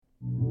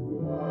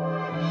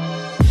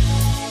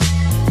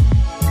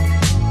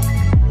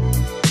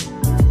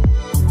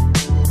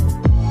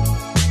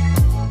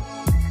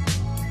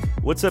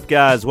What's up,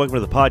 guys? Welcome to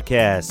the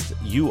podcast.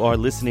 You are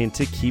listening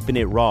to Keeping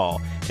It Raw,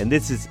 and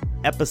this is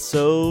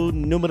episode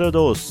numero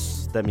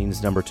dos. That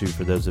means number 2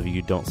 for those of you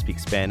who don't speak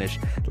Spanish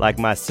like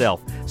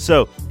myself.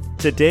 So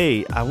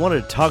today I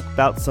wanted to talk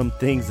about some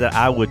things that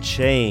I would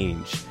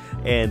change.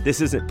 And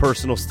this isn't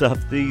personal stuff.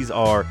 These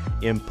are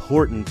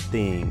important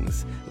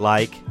things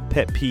like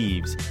pet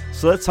peeves.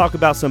 So let's talk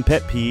about some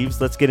pet peeves.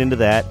 Let's get into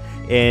that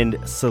and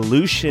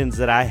solutions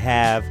that I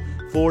have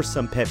for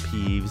some pet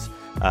peeves.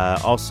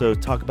 Also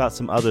talk about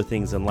some other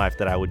things in life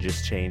that I would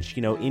just change,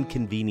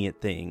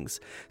 inconvenient things.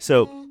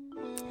 So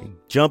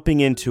jumping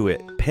into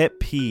it, pet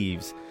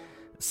peeves.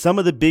 Some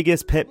of the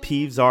biggest pet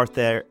peeves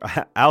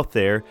out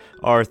there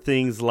are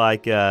things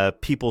like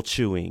people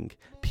chewing.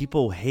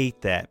 People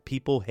hate that.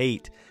 People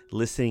hate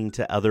listening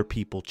to other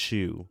people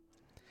chew.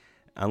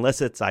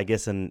 Unless it's, I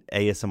guess, an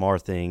ASMR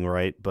thing,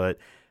 right? But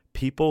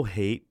people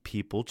hate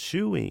people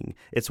chewing.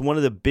 It's one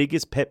of the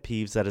biggest pet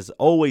peeves that has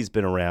always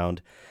been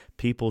around.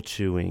 People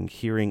chewing,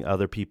 hearing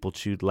other people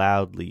chew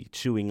loudly,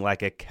 chewing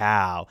like a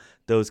cow,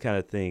 those kind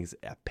of things.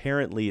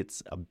 Apparently,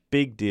 it's a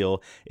big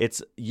deal.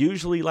 It's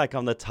usually like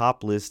on the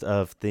top list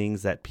of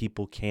things that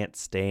people can't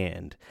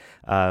stand.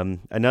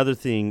 Another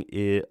thing,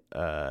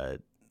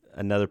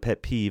 another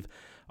pet peeve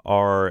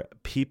are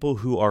people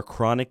who are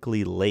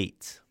chronically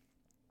late.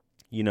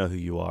 You know who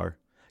you are.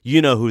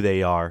 You know who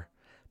they are.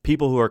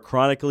 People who are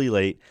chronically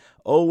late,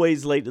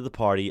 always late to the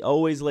party,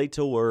 always late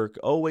to work,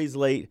 always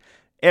late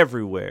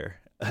everywhere.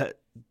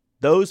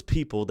 Those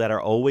people that are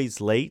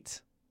always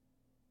late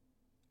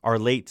are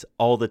late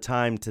all the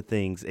time to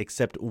things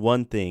except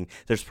one thing.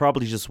 There's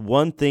probably just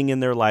one thing in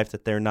their life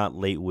that they're not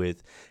late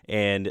with,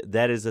 and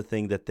that is the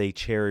thing that they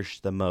cherish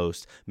the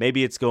most.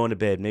 Maybe it's going to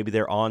bed. Maybe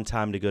they're on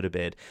time to go to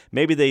bed.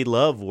 Maybe they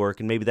love work,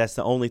 and maybe that's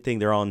the only thing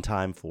they're on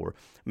time for.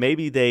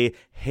 Maybe they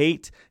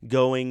hate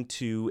going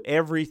to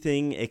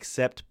everything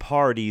except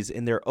parties,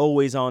 and they're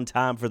always on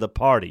time for the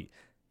party.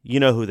 You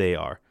know who they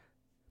are.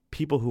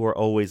 People who are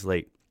always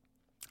late.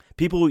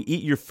 People who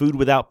eat your food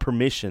without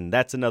permission.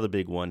 That's another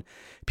big one.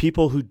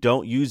 People who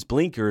don't use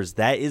blinkers.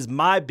 That is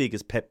my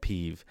biggest pet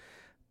peeve.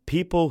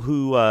 People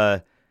who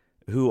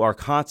are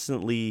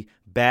constantly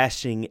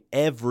bashing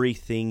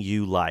everything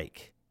you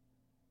like.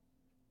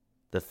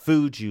 The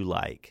food you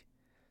like.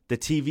 The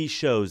TV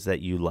shows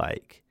that you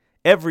like.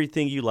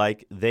 Everything you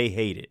like, they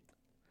hate it.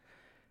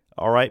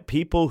 All right,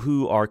 people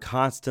who are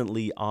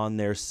constantly on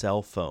their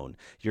cell phone.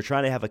 You're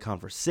trying to have a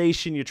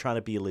conversation. You're trying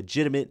to be a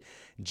legitimate,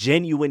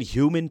 genuine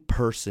human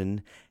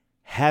person,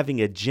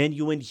 having a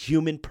genuine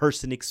human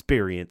person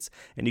experience.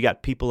 And you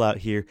got people out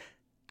here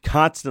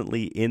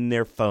constantly in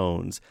their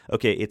phones.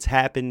 Okay, it's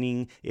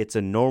happening. It's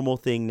a normal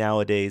thing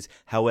nowadays.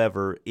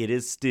 However, it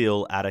is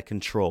still out of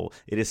control.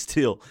 It is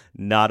still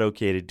not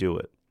okay to do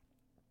it.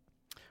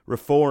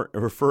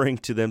 Referring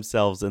to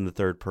themselves in the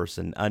third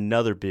person,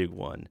 another big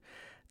one.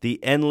 The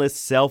endless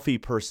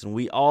selfie person.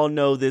 We all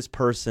know this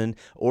person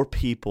or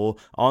people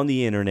on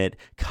the internet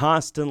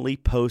constantly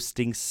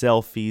posting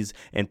selfies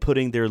and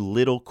putting their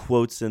little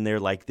quotes in there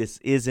like this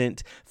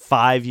isn't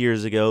 5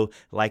 years ago,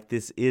 like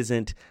this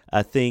isn't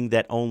a thing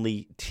that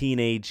only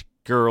teenage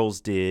girls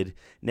did.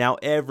 Now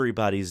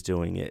everybody's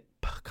doing it,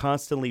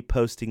 constantly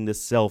posting the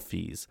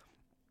selfies.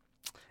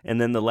 And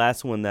then the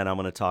last one that I'm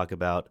going to talk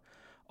about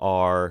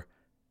are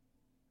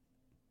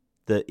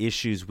the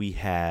issues we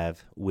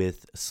have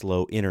with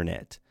slow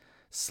internet.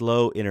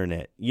 Slow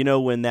internet. You know,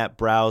 when that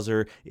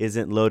browser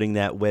isn't loading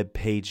that web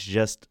page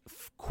just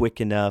quick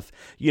enough.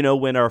 You know,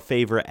 when our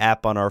favorite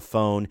app on our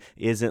phone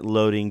isn't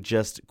loading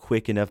just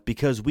quick enough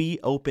because we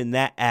open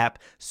that app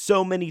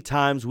so many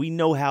times. We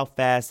know how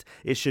fast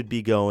it should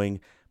be going,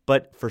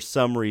 but for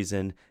some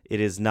reason, it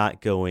is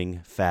not going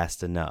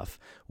fast enough.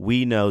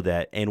 We know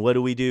that. And what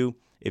do?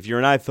 If you're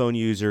an iPhone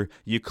user,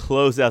 you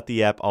close out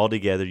the app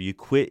altogether, you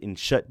quit and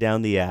shut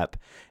down the app,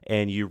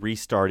 and you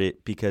restart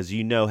it because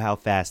you know how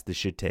fast this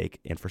should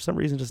take. And for some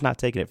reason, it's not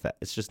taking it fast.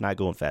 It's just not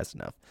going fast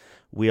enough.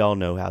 We all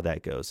know how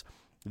that goes.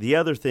 The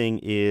other thing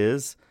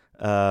is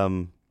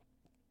that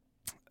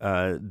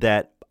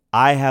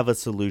I have a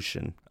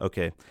solution.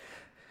 Okay.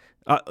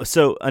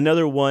 So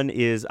another one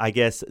is, I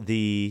guess,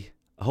 the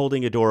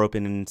holding a door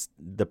open and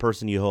the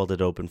person you hold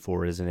it open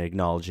for isn't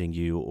acknowledging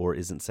you or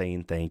isn't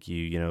saying thank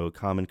you,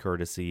 common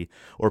courtesy,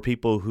 or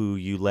people who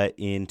you let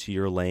into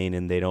your lane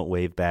and they don't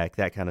wave back.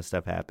 That kind of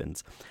stuff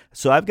happens.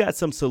 So I've got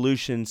some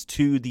solutions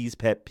to these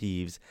pet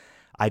peeves.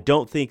 I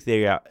don't think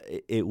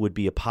it would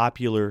be a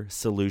popular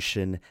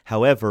solution.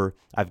 However,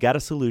 I've got a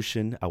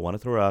solution I want to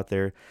throw out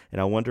there, and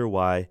I wonder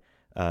why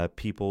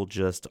people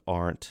just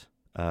aren't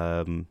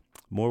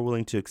more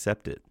willing to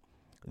accept it.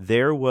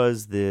 There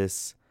was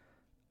this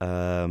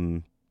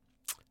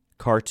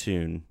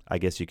cartoon, I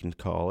guess you can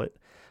call it,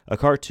 a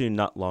cartoon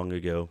not long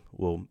ago,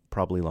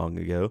 probably long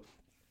ago,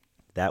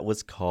 that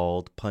was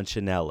called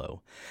Punchinello.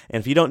 And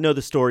if you don't know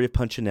the story of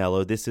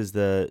Punchinello, this is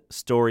the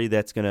story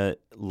that's going to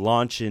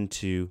launch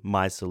into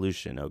my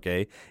solution,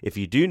 okay? If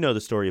you do know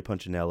the story of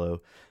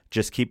Punchinello,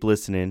 just keep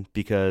listening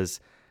because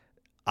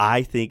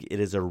I think it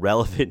is a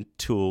relevant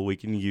tool we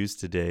can use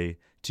today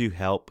to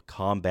help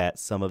combat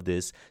some of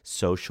this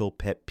social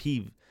pet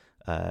peeve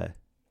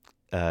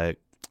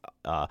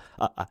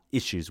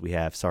issues we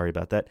have. Sorry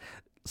about that.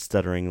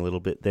 Stuttering a little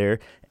bit there.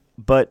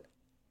 But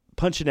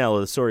Punchinello,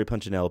 the story of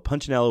Punchinello.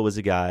 Punchinello was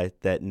a guy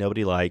that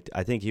nobody liked.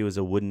 I think he was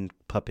a wooden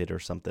puppet or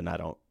something. I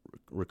don't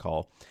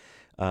recall.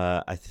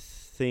 I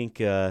think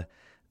that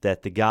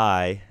the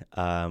guy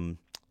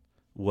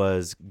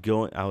was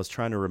going. I was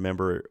trying to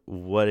remember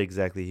what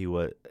exactly he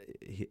was.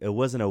 It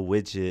wasn't a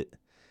widget.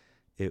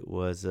 It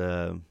was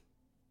one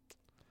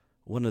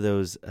of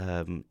those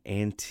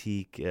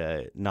antique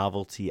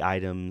novelty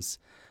items.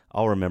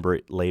 I'll remember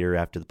it later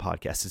after the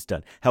podcast is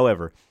done.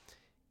 However,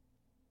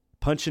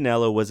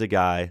 Punchinello was a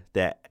guy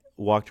that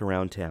walked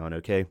around town,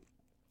 okay?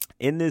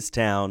 In this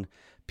town,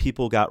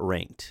 people got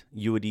ranked.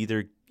 You would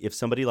either, if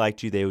somebody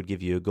liked you, they would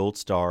give you a gold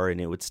star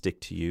and it would stick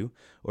to you,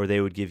 or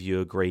they would give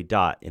you a gray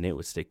dot and it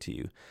would stick to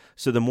you.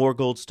 So the more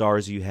gold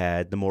stars you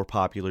had, the more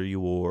popular you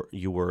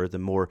were, the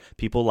more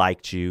people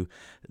liked you.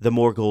 The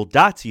more gold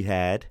dots you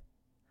had,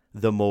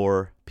 the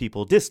more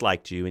people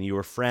disliked you and you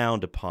were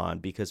frowned upon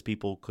because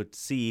people could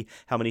see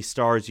how many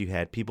stars you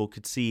had. People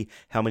could see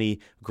how many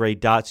gray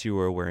dots you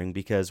were wearing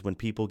because when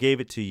people gave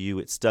it to you,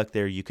 it stuck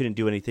there. You couldn't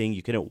do anything.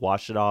 You couldn't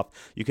wash it off.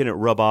 You couldn't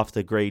rub off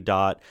the gray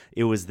dot.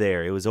 It was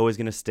there. It was always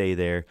going to stay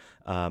there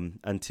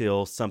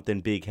until something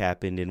big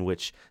happened in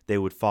which they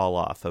would fall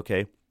off,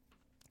 okay?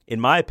 In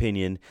my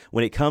opinion,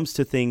 when it comes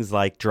to things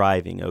like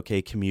driving,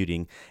 okay,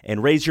 commuting,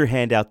 and raise your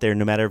hand out there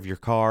no matter if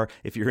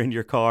you're in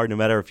your car, no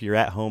matter if you're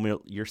at home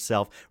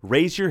yourself,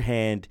 raise your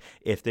hand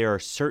if there are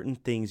certain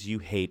things you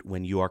hate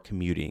when you are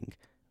commuting.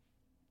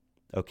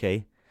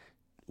 Okay?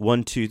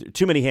 1, 2,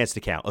 too many hands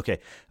to count. Okay.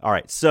 All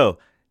right. So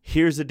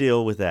here's the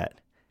deal with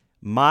that.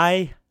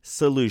 My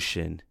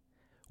solution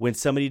when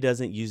somebody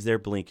doesn't use their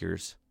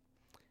blinkers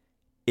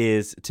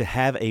is to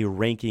have a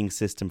ranking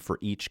system for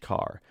each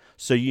car.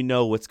 So you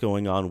know what's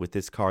going on with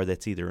this car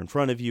that's either in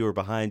front of you or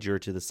behind you or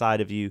to the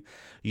side of you.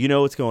 You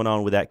know what's going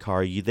on with that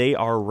car. They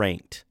are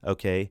ranked,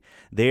 okay?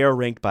 They are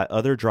ranked by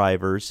other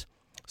drivers.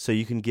 So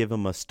you can give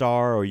them a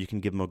star or you can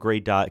give them a gray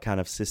dot kind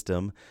of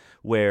system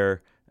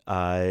where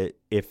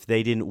if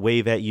they didn't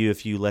wave at you,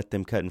 if you let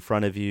them cut in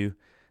front of you,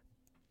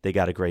 they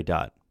got a gray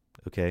dot,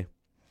 okay?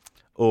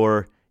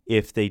 Or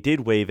if they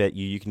did wave at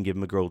you, you can give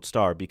them a gold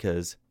star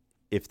because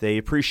if they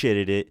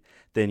appreciated it,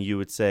 then you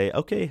would say,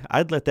 okay,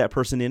 I'd let that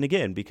person in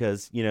again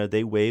because,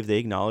 they waved, they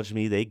acknowledged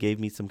me, they gave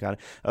me some kind of,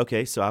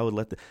 okay, so I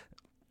would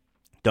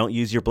don't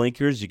use your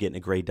blinkers, you're getting a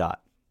gray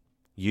dot.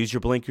 Use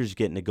your blinkers, you're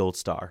getting a gold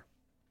star.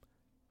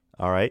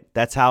 All right?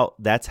 That's how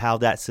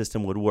that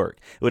system would work.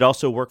 It would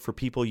also work for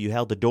people you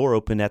held the door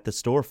open at the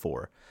store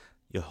for.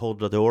 You hold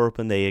the door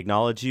open, they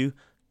acknowledge you,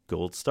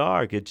 gold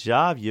star, good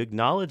job, you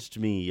acknowledged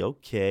me,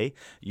 okay.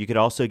 You could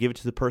also give it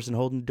to the person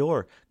holding the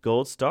door,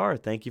 gold star,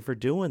 thank you for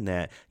doing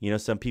that.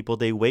 Some people,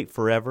 they wait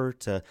forever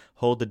to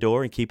hold the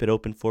door and keep it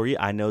open for you.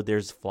 I know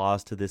there's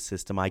flaws to this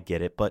system, I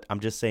get it, but I'm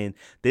just saying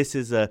this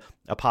is a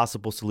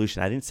possible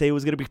solution. I didn't say it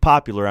was going to be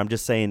popular, I'm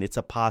just saying it's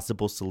a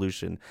possible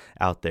solution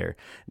out there.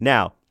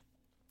 Now,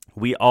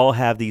 we all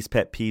have these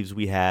pet peeves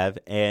we have,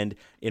 and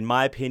in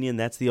my opinion,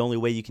 that's the only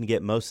way you can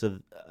get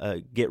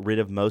rid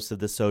of most of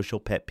the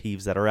social pet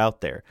peeves that are out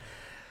there.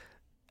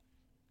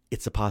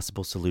 It's a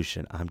possible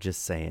solution. I'm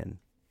just saying.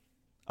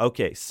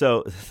 Okay,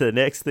 so the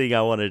next thing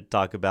I wanted to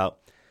talk about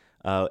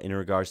in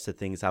regards to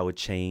things I would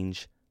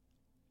change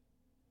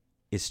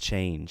is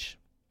change.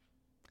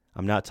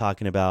 I'm not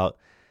talking about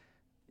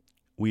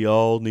we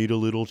all need a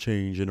little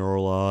change in our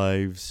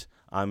lives.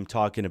 I'm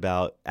talking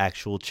about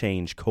actual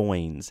change,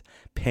 coins,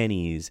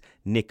 pennies,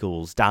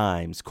 nickels,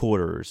 dimes,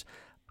 quarters.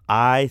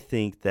 I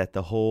think that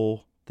the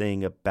whole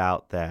thing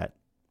about that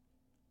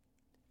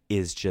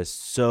is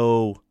just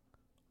so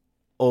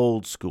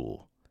old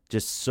school,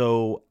 just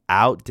so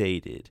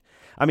outdated.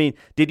 I mean,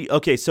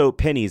 so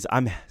pennies,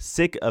 I'm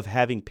sick of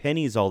having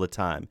pennies all the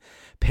time.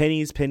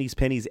 Pennies, pennies,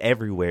 pennies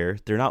everywhere.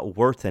 They're not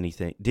worth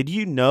anything. Did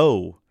you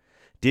know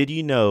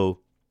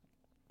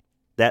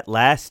that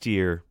last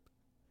year,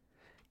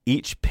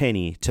 each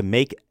penny, to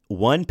make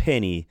 1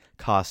 penny,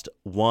 cost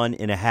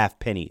 1.5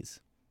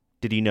 pennies?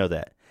 Did you know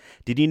that?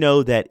 Did you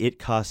know that it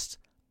costs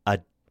a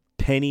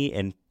penny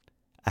and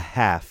a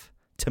half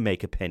to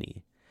make a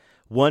penny?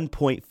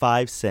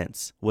 1.5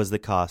 cents was the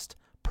cost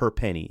per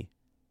penny.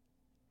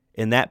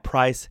 And that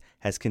price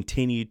has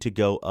continued to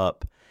go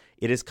up.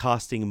 It is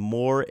costing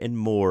more and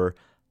more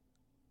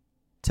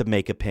to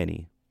make a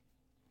penny.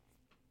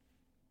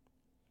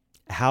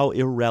 How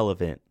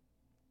irrelevant,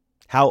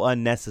 how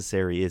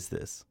unnecessary is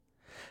this?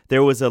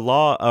 There was a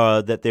law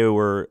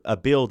a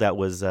bill that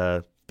was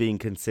being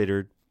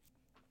considered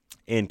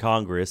in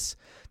Congress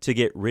to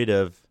get rid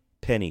of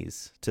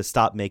pennies, to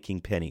stop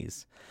making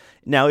pennies.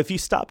 Now, if you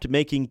stopped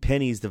making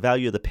pennies, the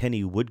value of the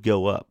penny would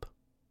go up.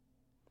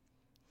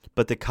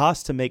 But the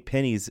cost to make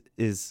pennies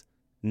is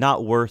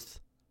not worth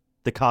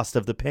the cost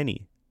of the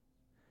penny.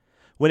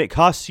 When it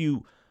costs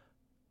you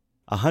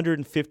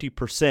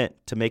 150%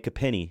 to make a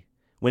penny,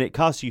 when it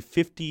costs you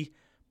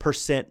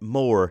 50%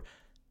 more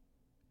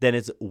than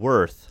it's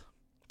worth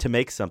to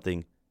make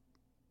something,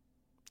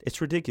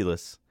 It's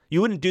ridiculous.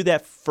 You wouldn't do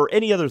that for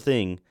any other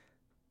thing.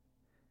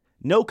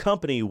 No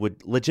company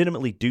would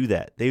legitimately do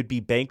that. They would be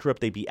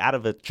bankrupt. They'd be out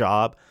of a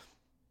job.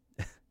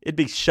 It'd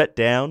be shut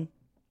down.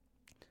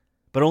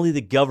 But only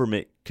the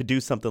government could do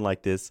something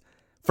like this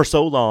for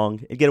so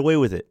long and get away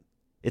with it.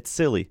 It's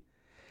silly.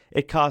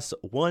 It costs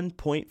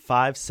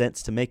 1.5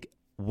 cents to make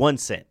 1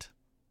 cent.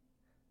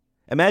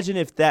 Imagine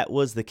if that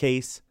was the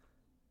case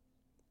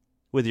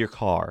with your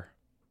car.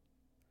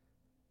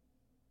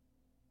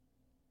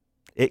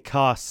 It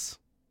costs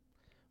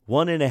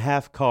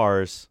 1.5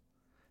 cars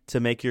to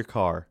make your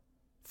car.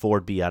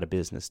 Ford be out of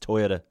business.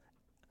 Toyota,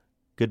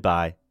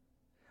 goodbye.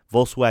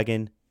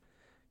 Volkswagen,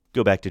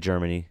 go back to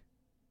Germany.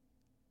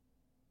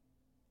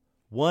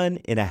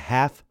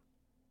 1.5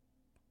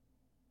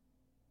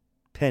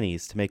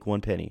 pennies to make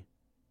 1 penny.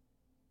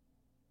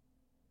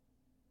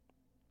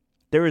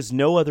 There is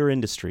no other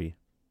industry.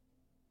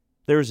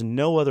 There is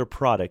no other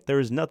product. There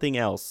is nothing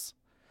else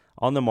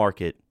on the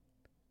market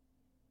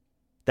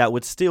that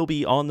would still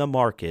be on the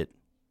market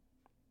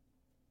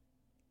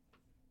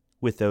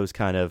with those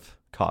kind of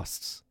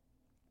costs.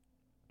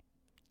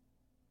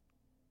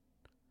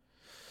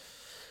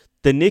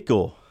 The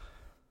nickel,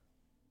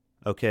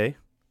 okay?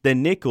 The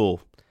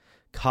nickel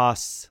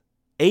costs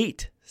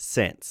 8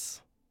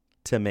 cents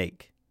to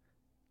make.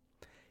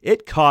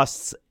 It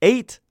costs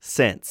 8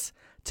 cents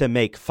to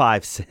make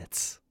 5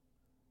 cents.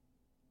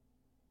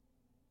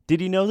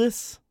 Did you know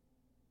this?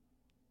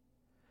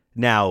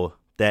 Now,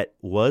 that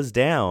was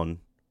down,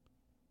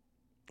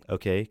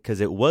 okay,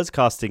 because it was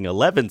costing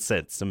 11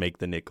 cents to make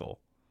the nickel.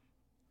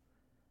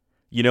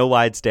 You know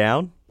why it's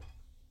down?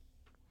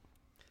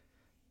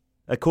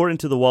 According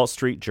to the Wall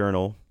Street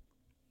Journal,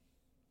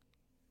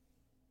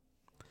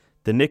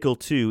 the nickel,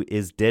 too,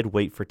 is dead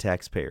weight for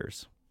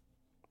taxpayers.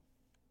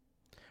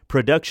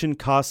 Production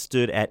cost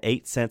stood at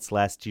 8 cents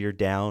last year,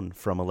 down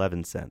from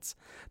 11 cents.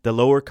 The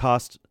lower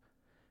cost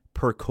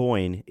per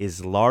coin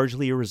is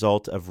largely a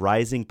result of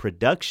rising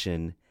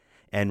production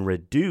and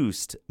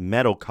reduced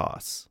metal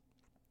costs.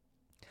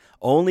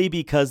 Only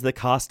because the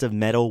cost of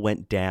metal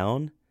went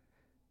down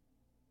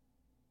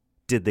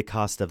did the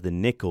cost of the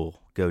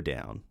nickel go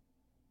down.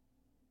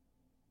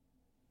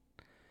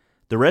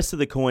 The rest of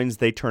the coins,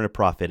 they turn a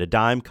profit. A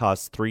dime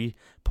costs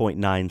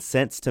 3.9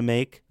 cents to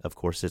make. Of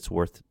course, it's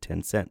worth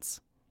 10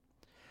 cents.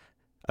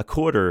 A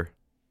quarter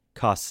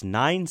costs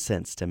 9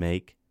 cents to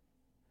make,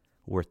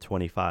 worth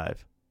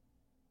 25.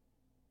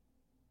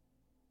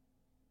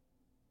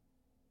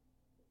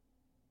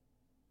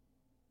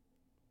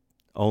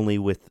 Only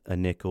with a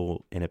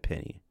nickel and a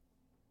penny.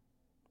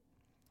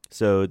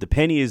 So the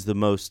penny is the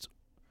most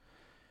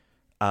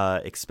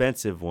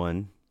expensive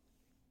one,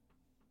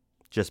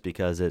 just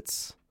because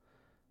it's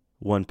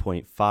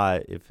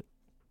 1.5.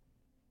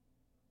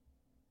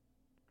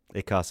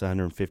 It costs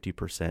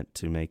 150%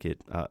 to make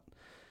it.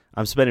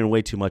 I'm spending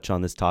way too much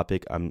on this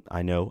topic.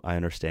 I know, I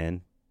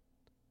understand,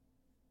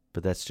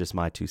 but that's just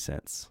my 2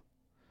 cents.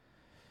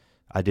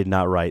 I did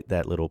not write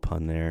that little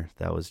pun there.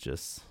 That was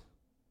just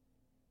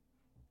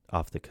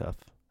off the cuff.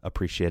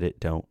 Appreciate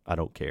it. I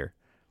don't care.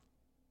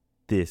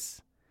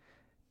 This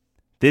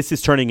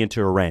is turning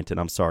into a rant, and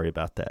I'm sorry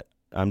about that.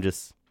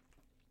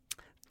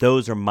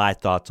 Those are my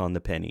thoughts on the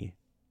penny.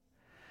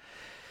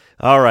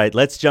 All right,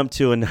 let's jump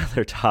to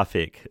another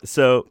topic.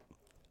 So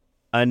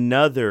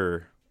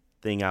another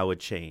thing I would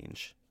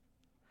change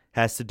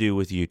has to do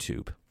with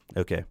YouTube.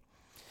 Okay.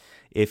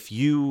 If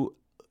you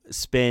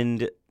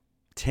spend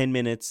 10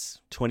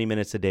 minutes, 20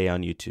 minutes a day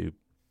on YouTube,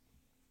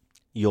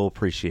 you'll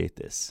appreciate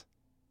this.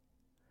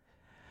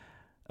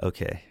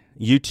 Okay.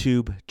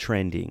 YouTube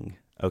trending.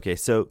 Okay.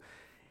 So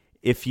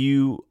if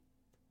you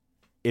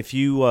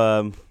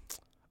have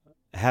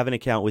an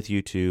account with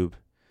YouTube,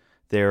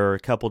 there are a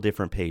couple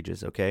different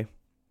pages. Okay.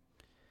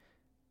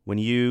 When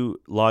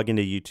you log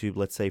into YouTube,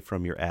 let's say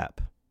from your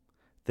app,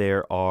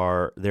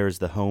 there's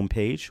the home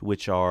page,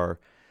 which are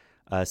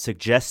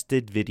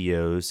suggested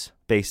videos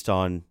based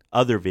on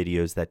other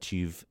videos that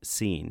you've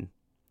seen.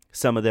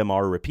 Some of them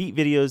are repeat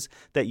videos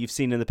that you've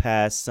seen in the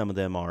past. Some of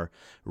them are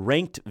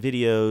ranked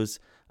videos,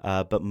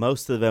 but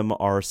most of them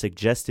are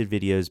suggested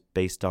videos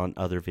based on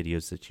other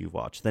videos that you've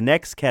watched. The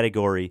next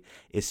category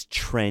is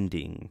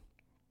trending.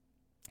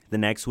 The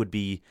next would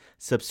be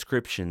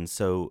subscriptions,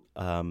 so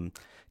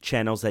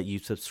channels that you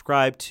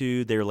subscribe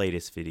to their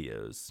latest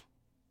videos.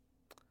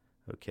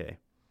 Okay.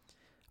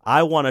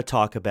 I want to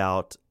talk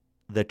about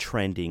the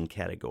trending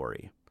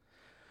category.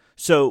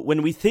 So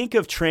when we think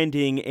of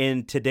trending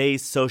in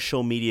today's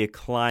social media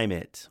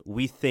climate,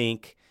 we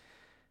think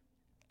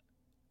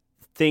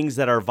things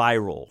that are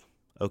viral,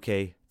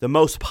 okay? The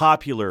most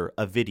popular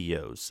of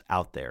videos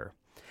out there.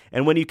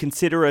 And when you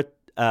consider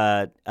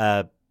a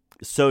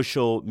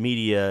social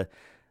media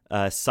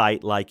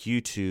site like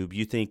YouTube,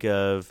 you think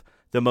of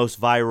the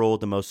most viral,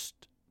 the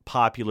most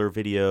popular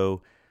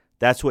video.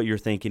 That's what you're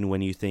thinking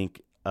when you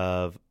think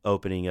of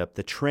opening up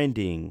the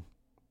trending,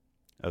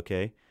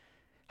 okay?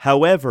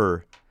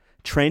 However,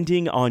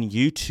 trending on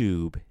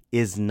YouTube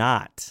is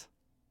not.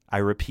 I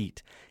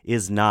repeat,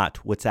 is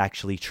not what's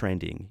actually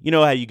trending. You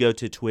know how you go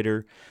to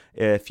Twitter?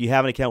 If you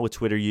have an account with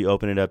Twitter, you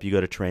open it up, you go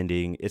to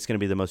trending. It's going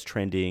to be the most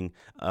trending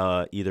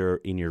either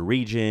in your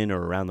region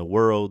or around the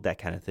world, that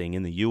kind of thing,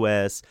 in the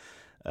U.S.,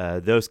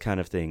 those kind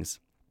of things.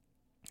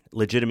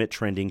 Legitimate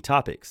trending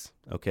topics,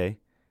 okay?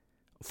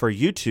 For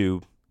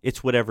YouTube,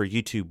 it's whatever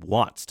YouTube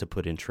wants to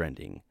put in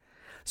trending.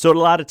 So a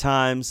lot of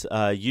times,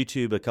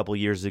 YouTube a couple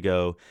years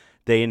ago,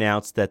 they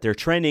announced that their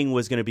trending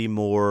was going to be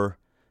more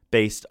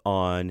based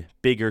on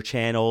bigger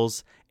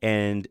channels,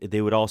 and they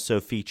would also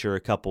feature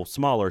a couple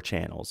smaller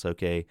channels,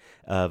 okay,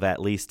 of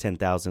at least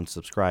 10,000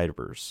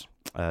 subscribers.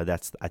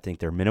 That's, I think,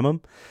 their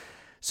minimum.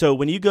 So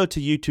when you go to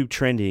YouTube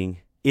trending,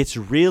 it's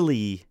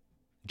really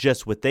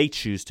just what they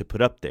choose to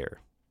put up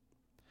there.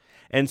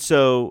 And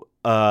so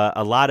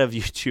a lot of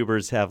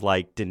YouTubers have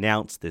like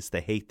denounced this.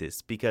 They hate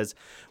this because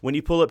when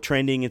you pull up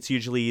trending, it's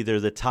usually either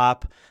the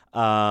top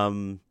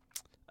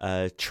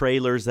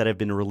trailers that have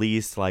been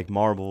released, like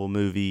Marvel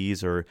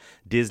movies or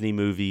Disney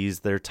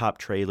movies, their top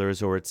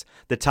trailers, or it's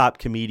the top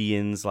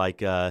comedians,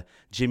 like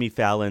Jimmy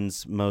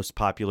Fallon's most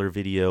popular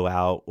video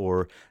out,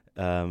 or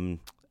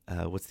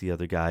what's the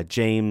other guy?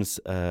 James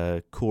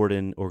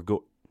Corden, or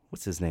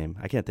what's his name?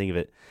 I can't think of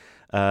it.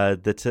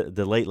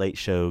 The Late Late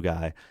Show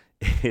guy.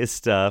 His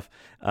stuff,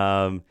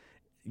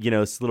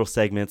 little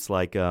segments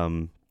like,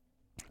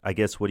 I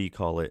guess, what do you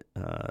call it?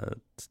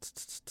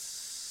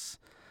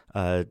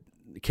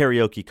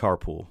 Karaoke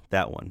carpool,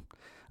 that one.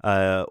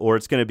 Or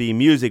it's going to be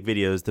music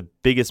videos, the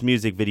biggest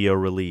music video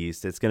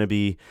released. It's going to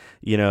be,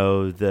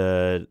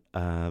 the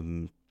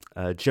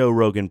Joe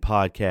Rogan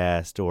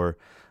podcast, or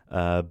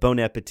Bon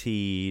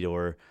Appetit,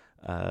 or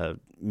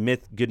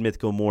Good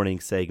Mythical Morning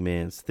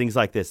segments, things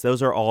like this.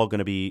 Those are all going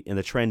to be in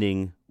the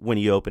trending when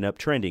you open up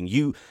trending.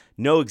 You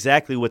know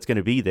exactly what's going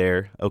to be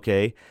there,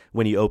 okay,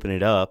 when you open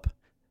it up.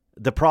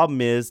 The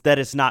problem is that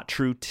it's not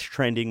true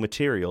trending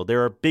material.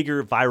 There are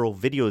bigger viral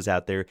videos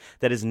out there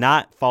that is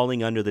not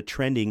falling under the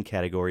trending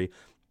category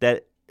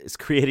that is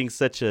creating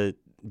such a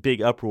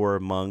big uproar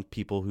among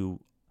people who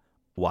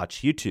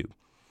watch YouTube.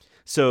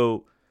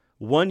 So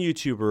one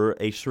YouTuber,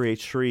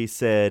 H3H3,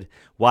 said,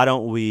 why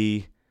don't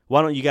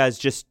you guys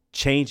just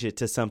change it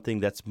to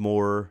something that's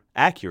more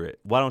accurate?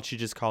 Why don't you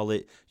just call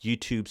it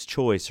YouTube's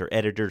choice or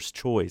editor's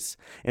choice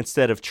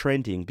instead of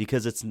trending?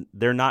 Because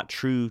they're not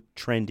true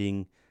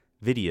trending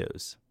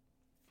videos.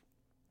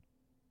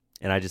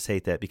 And I just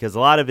hate that, because a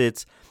lot of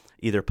it's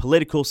either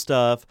political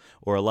stuff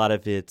or a lot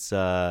of it's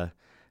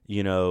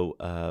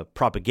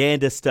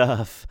propaganda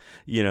stuff,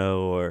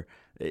 or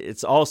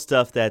it's all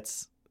stuff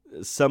that's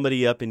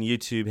somebody up in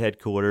YouTube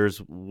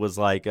headquarters was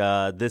like,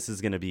 this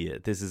is going to be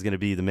it. This is going to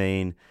be the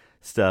main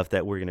stuff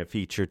that we're going to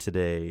feature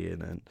today.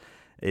 And then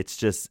it's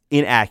just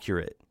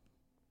inaccurate.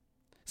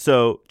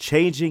 So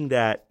changing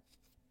that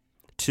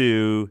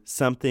to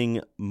something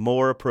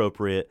more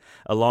appropriate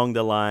along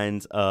the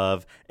lines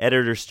of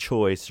editor's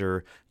choice,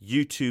 or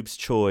YouTube's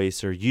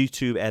choice, or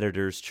YouTube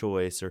editor's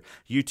choice, or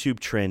YouTube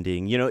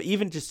trending,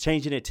 even just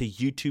changing it to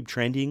YouTube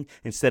trending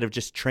instead of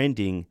just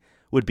trending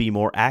would be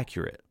more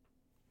accurate.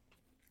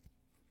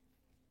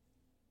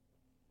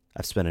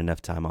 I've spent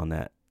enough time on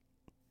that.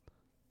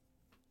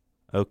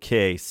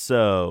 Okay,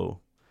 so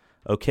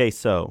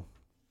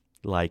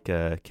like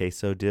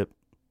queso dip,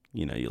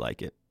 you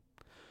like it.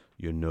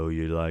 You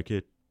like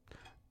it.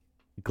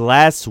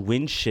 Glass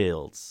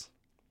windshields.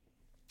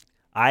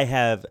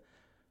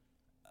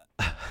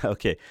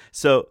 Okay,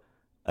 so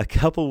a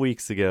couple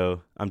weeks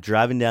ago, I'm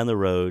driving down the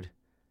road.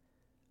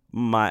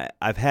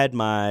 I've had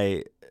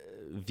my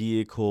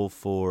vehicle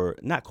for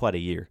not quite a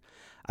year.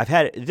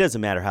 It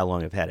doesn't matter how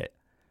long I've had it.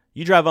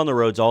 You drive on the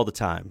roads all the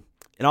time,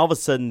 and all of a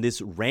sudden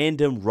this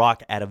random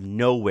rock out of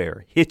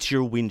nowhere hits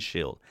your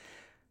windshield.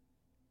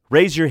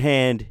 Raise your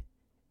hand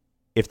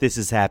if this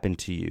has happened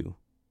to you.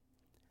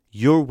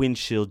 Your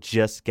windshield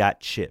just got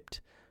chipped.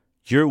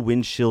 Your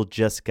windshield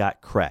just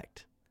got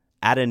cracked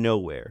out of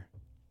nowhere.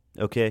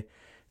 Okay?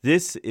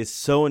 This is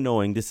so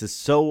annoying. This is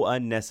so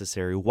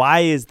unnecessary.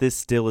 Why is this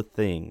still a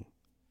thing?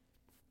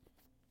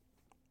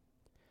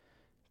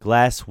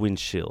 Glass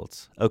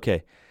windshields.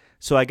 Okay.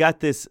 So I got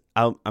this.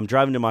 I'm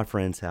driving to my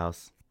friend's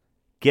house.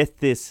 Get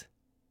this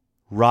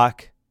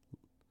rock.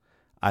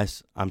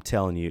 I'm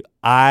telling you,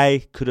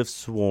 I could have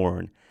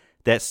sworn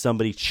that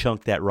somebody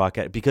chunked that rock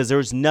at, because there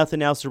was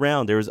nothing else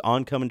around. There was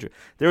oncoming.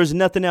 There was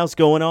nothing else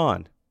going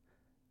on.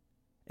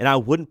 And I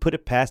wouldn't put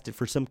it past it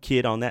for some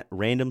kid on that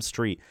random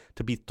street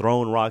to be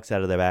throwing rocks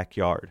out of the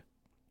backyard.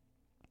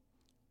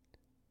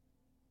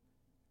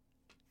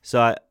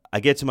 So I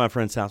get to my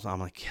friend's house. I'm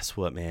like, guess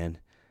what, man?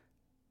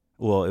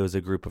 Well, it was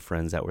a group of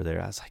friends that were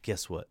there. I was like,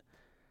 guess what?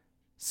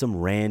 Some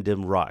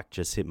random rock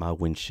just hit my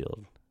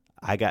windshield.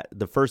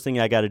 The first thing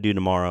I got to do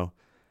tomorrow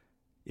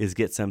is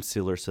get some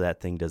sealer so that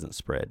thing doesn't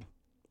spread.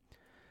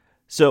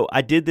 So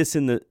I did this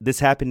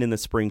this happened in the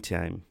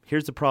springtime.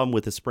 Here's the problem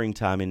with the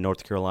springtime in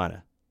North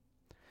Carolina.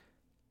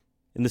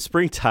 In the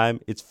springtime,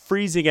 it's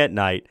freezing at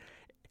night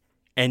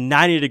and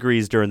 90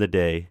 degrees during the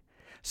day.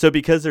 So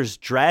because there's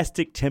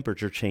drastic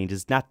temperature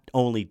changes, not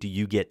only do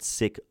you get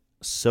sick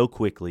so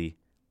quickly,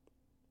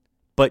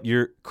 but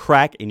your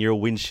crack in your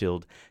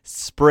windshield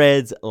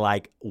spreads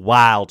like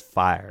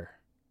wildfire.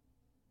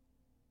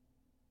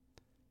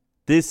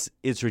 This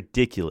is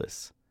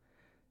ridiculous.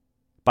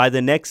 By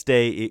the next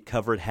day, it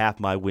covered half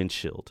my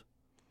windshield.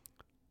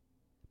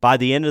 By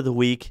the end of the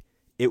week,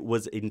 it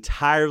was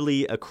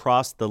entirely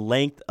across the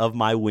length of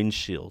my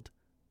windshield.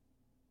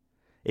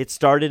 It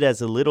started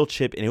as a little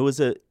chip, and it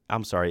wasn't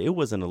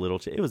a little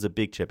chip. It was a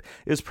big chip.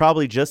 It was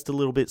probably just a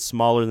little bit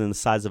smaller than the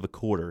size of a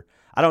quarter.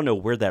 I don't know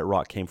where that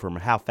rock came from or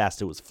how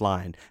fast it was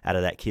flying out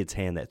of that kid's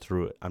hand that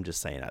threw it. I'm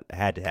just saying it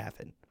had to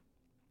happen.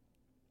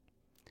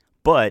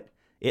 But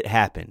it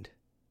happened.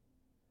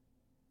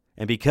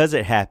 And because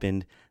it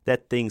happened,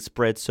 that thing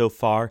spread so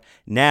far.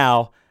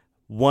 Now,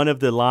 one of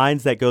the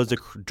lines that goes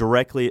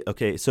directly,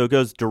 so it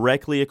goes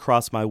directly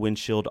across my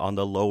windshield on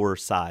the lower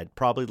side,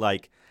 probably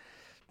like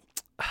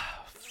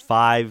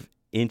 5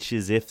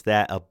 inches, if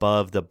that,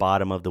 above the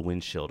bottom of the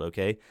windshield,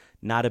 okay?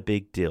 Not a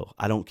big deal.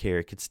 I don't care.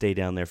 It could stay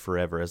down there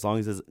forever. As long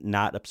as it's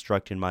not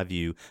obstructing my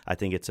view, I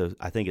think it's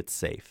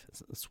safe.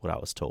 That's what I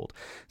was told.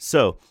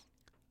 So,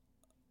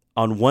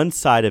 on one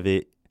side of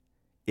it,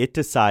 it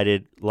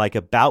decided, like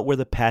about where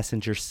the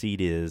passenger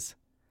seat is,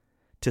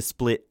 to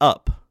split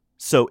up.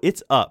 So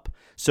it's up.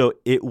 So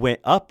it went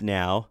up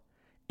now,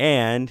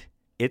 and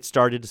it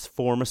started to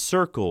form a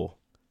circle.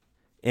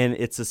 And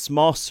it's a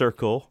small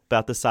circle,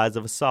 about the size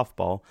of a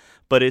softball,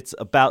 but it's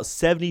about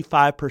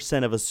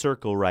 75% of a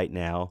circle right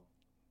now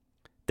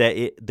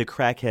that the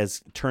crack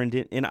has turned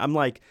in. And I'm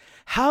like,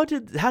 how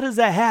does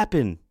that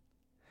happen?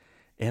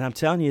 And I'm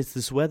telling you, it's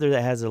this weather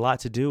that has a lot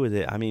to do with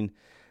it. I mean,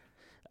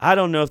 I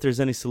don't know if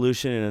there's any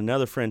solution. And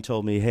another friend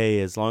told me,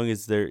 hey, as long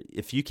as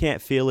if you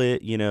can't feel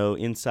it,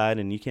 inside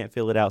and you can't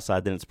feel it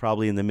outside, then it's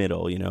probably in the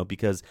middle,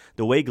 because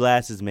the way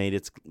glass is made,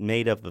 it's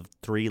made up of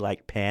 3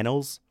 like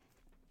panels.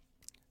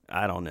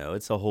 I don't know.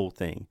 It's a whole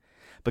thing.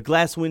 But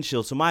glass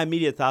windshield. So my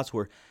immediate thoughts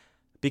were,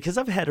 because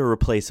I've had to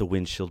replace a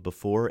windshield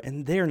before,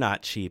 and they're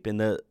not cheap. And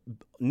the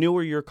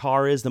newer your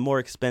car is, the more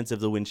expensive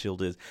the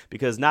windshield is.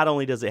 Because not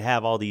only does it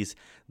have all these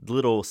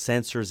little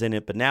sensors in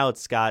it, but now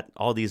it's got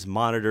all these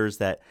monitors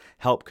that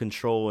help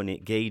control and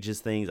it gauges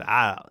things.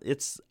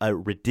 It's a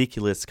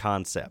ridiculous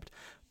concept.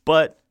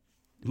 But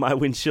my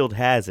windshield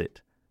has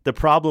it. The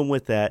problem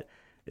with that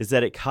is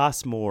that it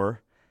costs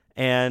more.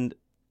 And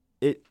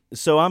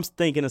so I'm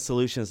thinking of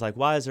solutions like,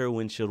 why is there a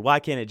windshield? Why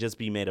can't it just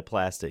be made of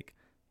plastic?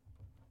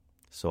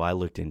 So I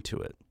looked into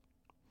it.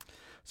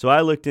 So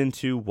I looked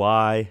into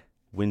why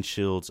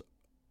windshields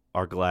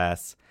are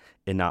glass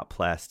and not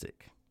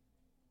plastic.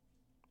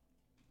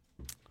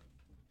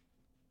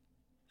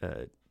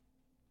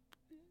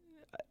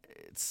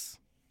 It's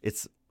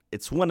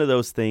one of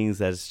those things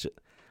that's just,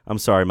 I'm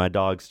sorry, my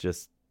dogs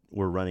just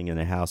were running in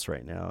the house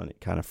right now, and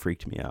it kind of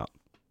freaked me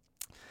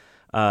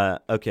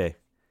out. Okay.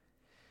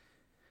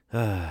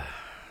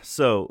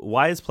 So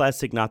why is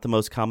plastic not the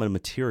most common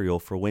material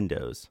for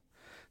windows?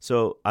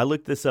 So I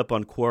looked this up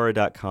on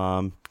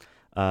Quora.com,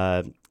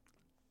 and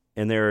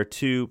there are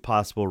 2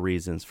 possible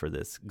reasons for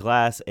this.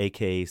 Glass,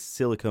 aka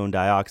silicone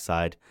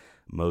dioxide,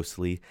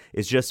 mostly,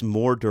 is just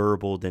more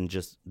durable than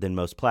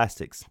most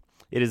plastics.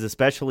 It is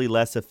especially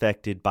less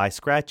affected by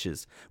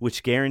scratches,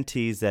 which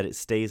guarantees that it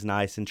stays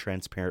nice and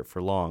transparent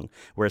for long,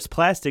 whereas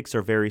plastics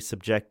are very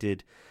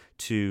subjected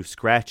to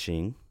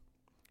scratching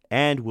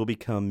and will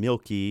become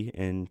milky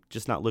and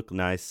just not look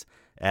nice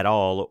at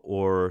all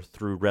or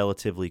through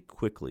relatively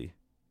quickly.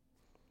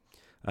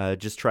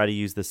 Just try to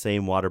use the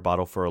same water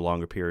bottle for a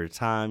longer period of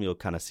time. You'll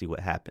kind of see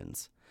what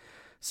happens.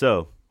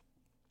 So,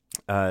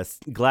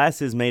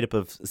 glass is made up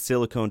of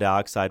silicone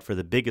dioxide for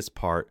the biggest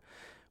part,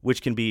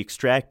 which can be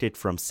extracted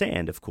from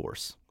sand, of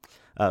course.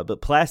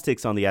 But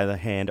plastics, on the other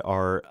hand,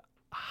 are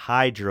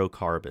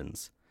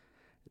hydrocarbons.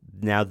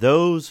 Now,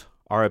 those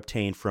are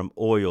obtained from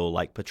oil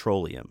like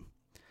petroleum.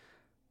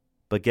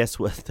 But guess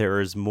what there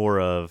is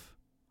more of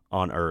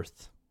on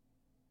Earth?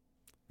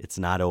 It's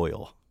not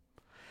oil.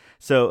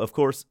 So, of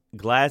course,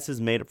 glass is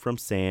made up from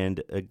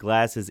sand.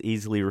 Glass is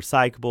easily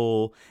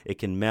recyclable. It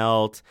can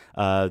melt.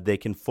 They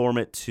can form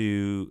it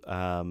to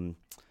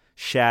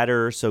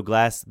shatter. So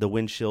the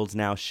windshields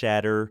now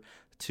shatter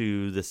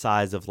to the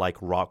size of like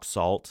rock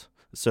salt.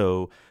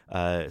 So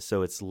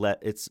it's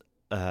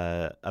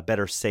a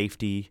better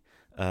safety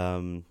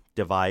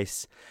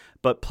device.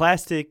 But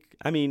plastic,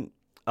 I mean,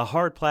 a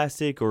hard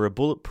plastic or a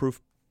bulletproof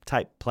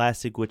type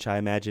plastic, which I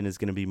imagine is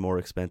going to be more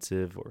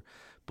expensive, or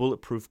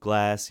bulletproof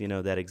glass,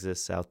 that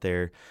exists out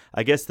there.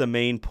 I guess the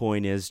main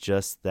point is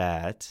just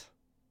that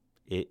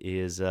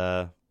it's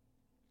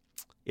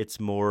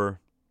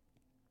more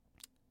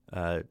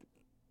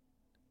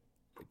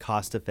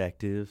cost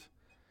effective.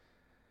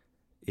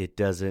 It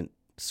doesn't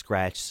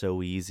scratch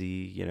so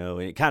easy,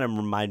 and it kind of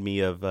reminded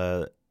me of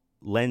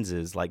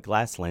lenses, like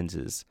glass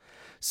lenses.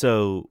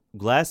 So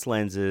glass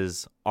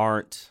lenses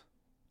aren't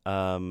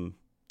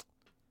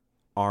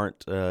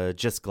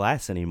just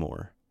glass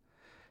anymore.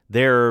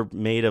 They're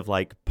made of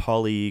like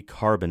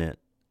polycarbonate.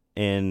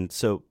 And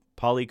so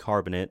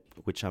polycarbonate,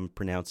 which I'm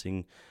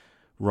pronouncing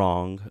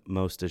wrong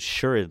most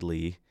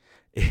assuredly,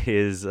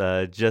 is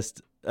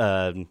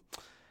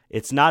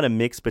It's not a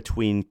mix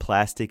between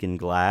plastic and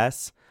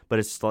glass, but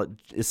it's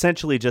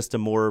essentially just a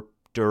more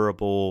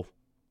durable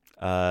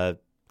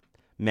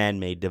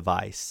man-made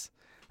device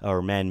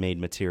or man-made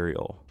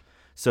material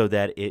so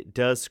that it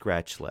does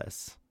scratch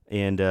less,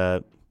 and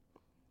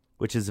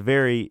which is a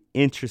very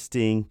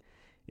interesting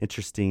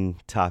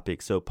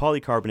topic. So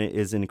polycarbonate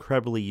is an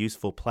incredibly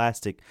useful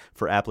plastic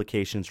for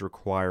applications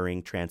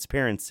requiring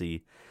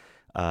transparency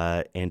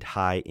and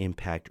high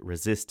impact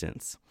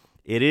resistance.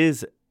 It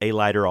is a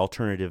lighter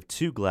alternative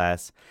to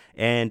glass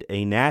and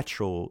a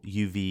natural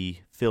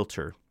UV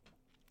filter.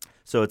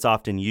 So it's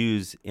often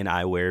used in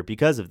eyewear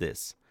because of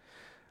this.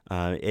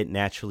 It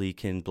naturally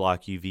can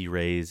block UV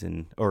rays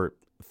or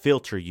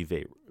filter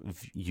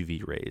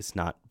UV rays,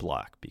 not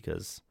block,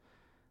 because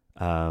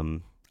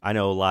I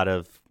know a lot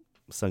of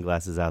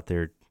sunglasses out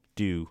there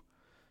do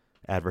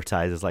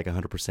advertise as like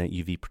 100%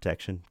 UV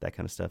protection, that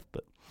kind of stuff.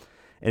 But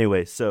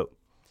anyway, so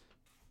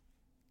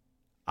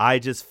I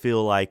just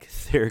feel like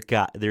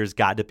there's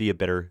got to be a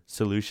better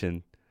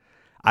solution.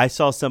 I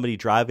saw somebody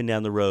driving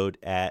down the road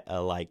at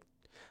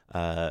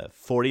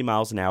 40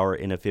 miles an hour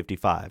in a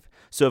 55.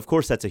 So, of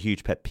course, that's a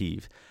huge pet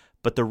peeve.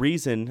 But the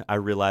reason I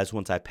realized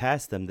once I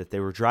passed them that they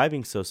were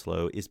driving so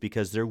slow is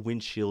because their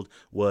windshield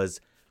was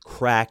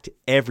cracked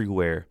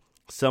everywhere.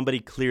 Somebody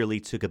clearly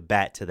took a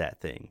bat to that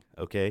thing,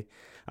 okay?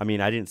 I mean,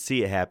 I didn't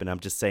see it happen. I'm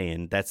just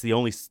saying that's the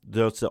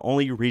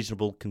only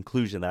reasonable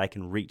conclusion that I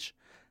can reach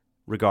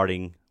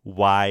regarding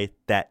why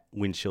that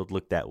windshield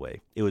looked that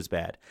way. It was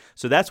bad.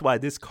 So that's why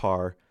this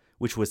car,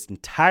 which was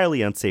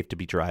entirely unsafe to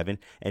be driving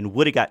and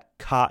would have got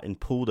caught and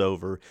pulled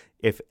over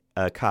if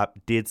a cop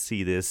did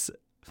see this,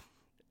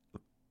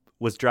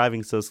 was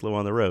driving so slow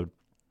on the road.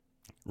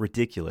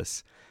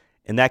 Ridiculous.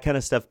 And that kind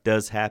of stuff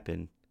does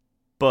happen.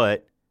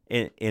 But,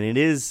 and it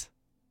is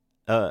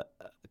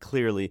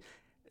clearly,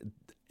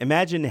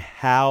 imagine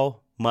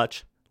how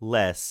much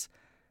less,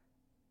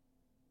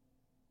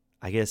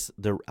 I guess,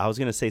 I was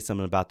going to say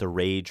something about the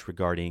rage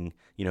regarding,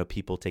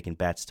 people taking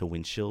bats to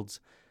windshields.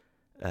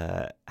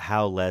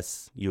 How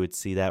less you would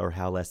see that, or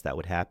how less that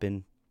would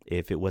happen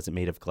if it wasn't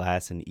made of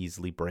glass and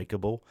easily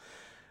breakable.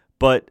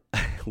 But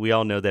we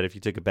all know that if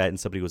you took a bat and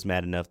somebody was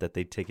mad enough that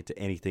they'd take it to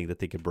anything that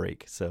they could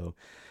break. So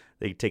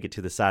they take it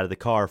to the side of the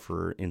car,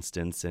 for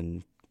instance,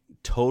 and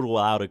total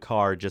out a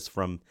car just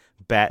from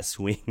bat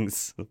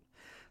swings.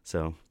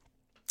 So,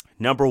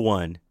 number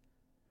one,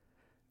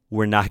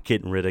 we're not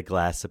getting rid of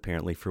glass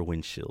apparently for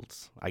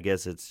windshields. I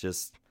guess it's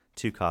just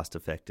too cost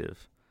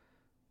effective.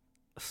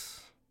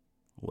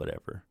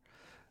 Whatever.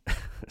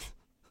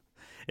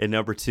 And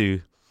number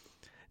two,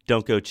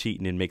 don't go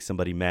cheating and make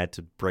somebody mad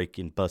to break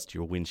and bust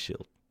your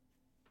windshield.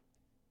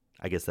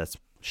 I guess that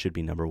should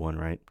be number one,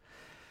 right?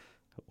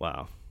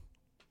 Wow.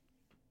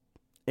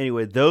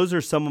 Anyway, those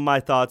are some of my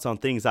thoughts on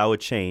things I would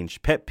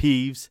change. Pet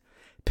peeves,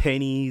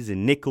 pennies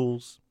and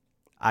nickels.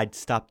 I'd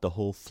stop the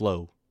whole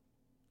flow.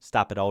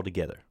 Stop it all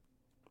together.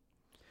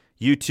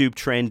 YouTube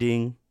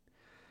trending,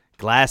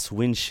 glass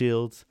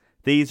windshields.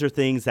 These are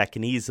things that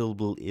can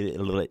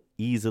easily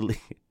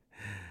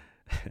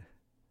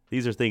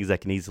these are things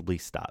that can easily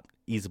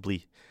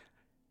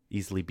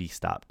be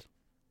stopped.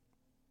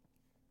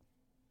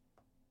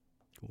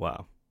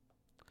 Wow.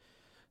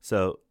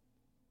 So,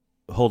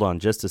 hold on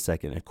just a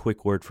second. A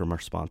quick word from our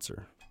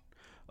sponsor.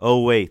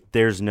 Oh, wait,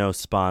 there's no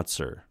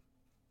sponsor.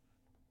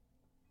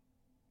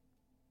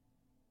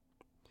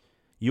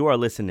 You are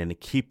listening to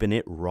Keeping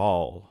It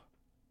Raw,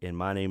 and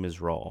my name is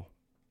Raw.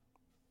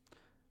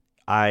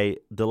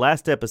 The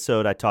last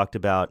episode I talked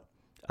about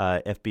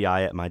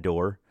FBI at my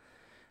door.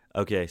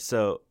 Okay,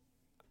 so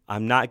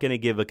I'm not going to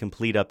give a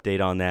complete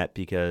update on that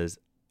because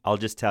I'll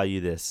just tell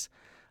you this.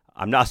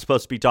 I'm not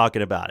supposed to be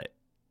talking about it.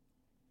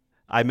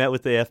 I met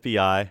with the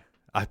FBI.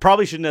 I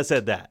probably shouldn't have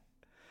said that.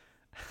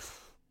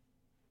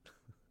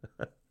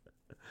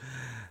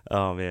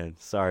 Oh, man,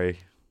 sorry.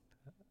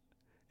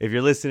 If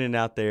you're listening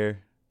out there,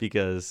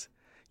 because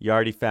you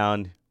already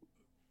found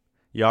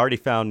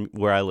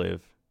where I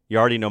live. You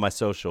already know my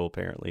social,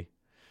 apparently.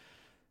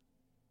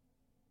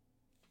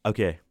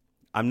 Okay,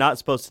 I'm not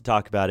supposed to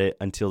talk about it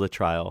until the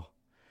trial.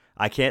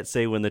 I can't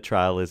say when the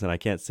trial is, and I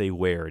can't say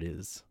where it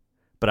is.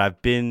 But I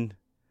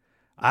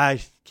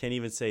can't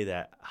even say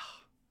that.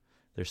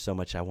 There's so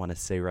much I want to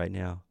say right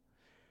now.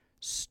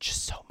 It's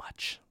just so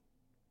much.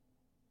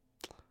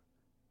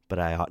 But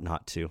I ought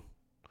not to.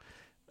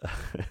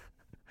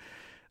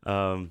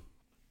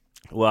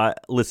 Well,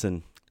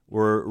 listen,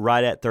 we're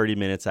right at 30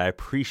 minutes. I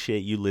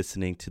appreciate you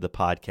listening to the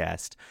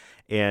podcast.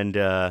 And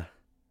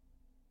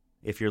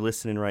if you're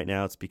listening right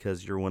now, it's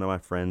because you're one of my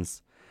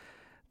friends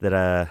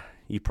that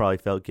you probably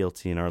felt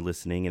guilty and are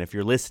listening. And if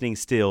you're listening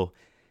still,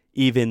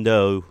 even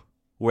though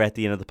we're at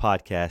the end of the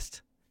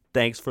podcast,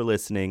 thanks for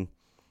listening.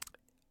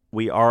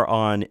 We are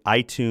on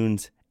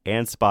iTunes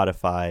and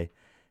Spotify.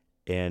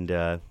 And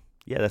yeah,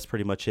 that's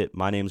pretty much it.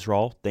 My name's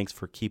Rawl. Thanks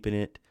for keeping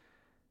it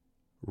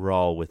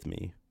raw with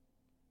me.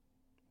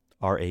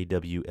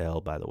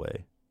 RAWL, by the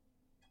way.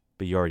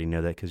 But you already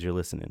know that because you're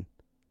listening.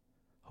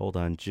 Hold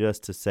on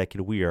just a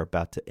second. We are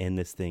about to end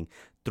this thing.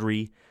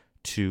 3,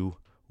 2,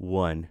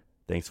 1.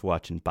 Thanks for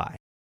watching. Bye.